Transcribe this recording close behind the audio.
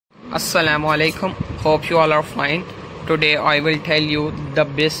Assalamu alaikum. Hope you all are fine. Today I will tell you the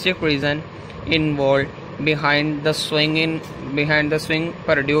basic reason involved behind the swing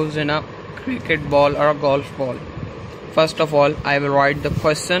produced in a cricket ball or a golf ball. First of all, I will write the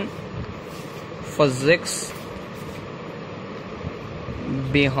question: physics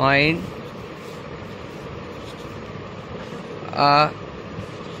behind a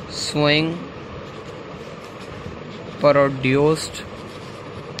swing produced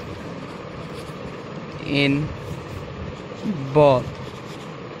in ball.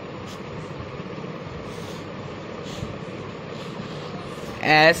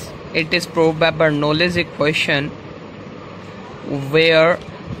 As it is proved by Bernoulli's equation, where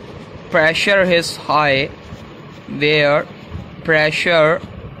pressure is high,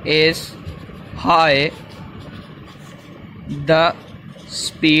 the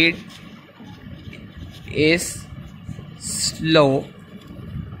speed is slow,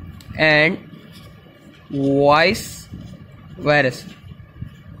 and vice versa.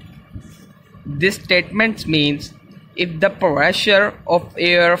 This statement means if the pressure of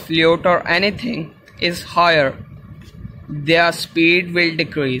air, fluid or anything is higher, their speed will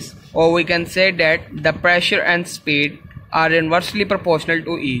decrease, or we can say that the pressure and speed are inversely proportional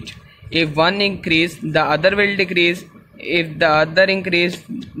to each. If one increase, the other will decrease. If the other increase,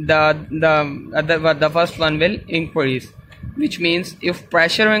 the first one will increase. Which means if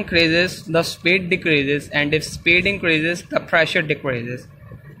pressure increases, the speed decreases, and if speed increases, the pressure decreases.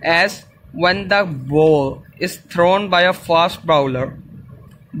 As when the ball is thrown by a fast bowler,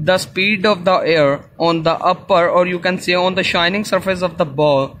 the speed of the air on the upper, or you can say on the shining surface of the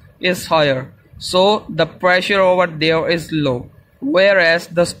ball, is higher, so the pressure over there is low, whereas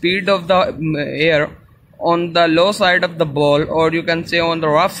the speed of the air on the low side of the ball, or you can say on the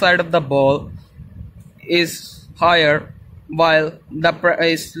rough side of the ball, is higher, while the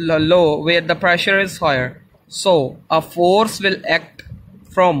is low where the pressure is higher. So a force will act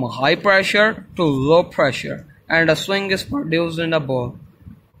from high pressure to low pressure, and a swing is produced in a ball.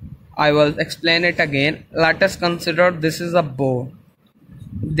 I will explain it again. Let us consider this is a ball.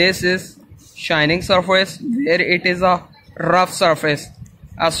 This is shining surface where it is a rough surface.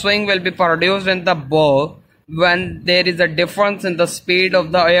 A swing will be produced in the ball when there is a difference in the speed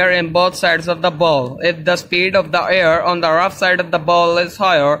of the air in both sides of the ball. If the speed of the air on the rough side of the ball is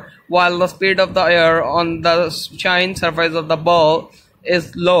higher, while the speed of the air on the shining surface of the ball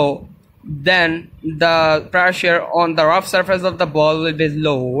is low, then the pressure on the rough surface of the ball will be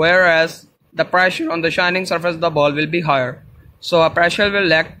low, whereas the pressure on the shining surface of the ball will be higher. So a pressure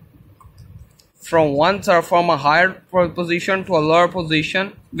will act from a higher position to a lower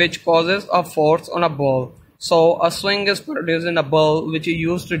position, which causes a force on a ball. So a swing is produced in a ball, which is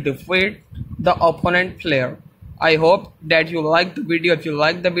used to defeat the opponent player. I hope that you like the video. If you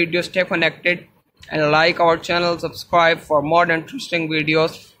like the video, stay connected and like our channel, subscribe for more interesting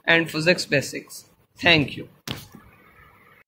videos and physics basics. Thank you.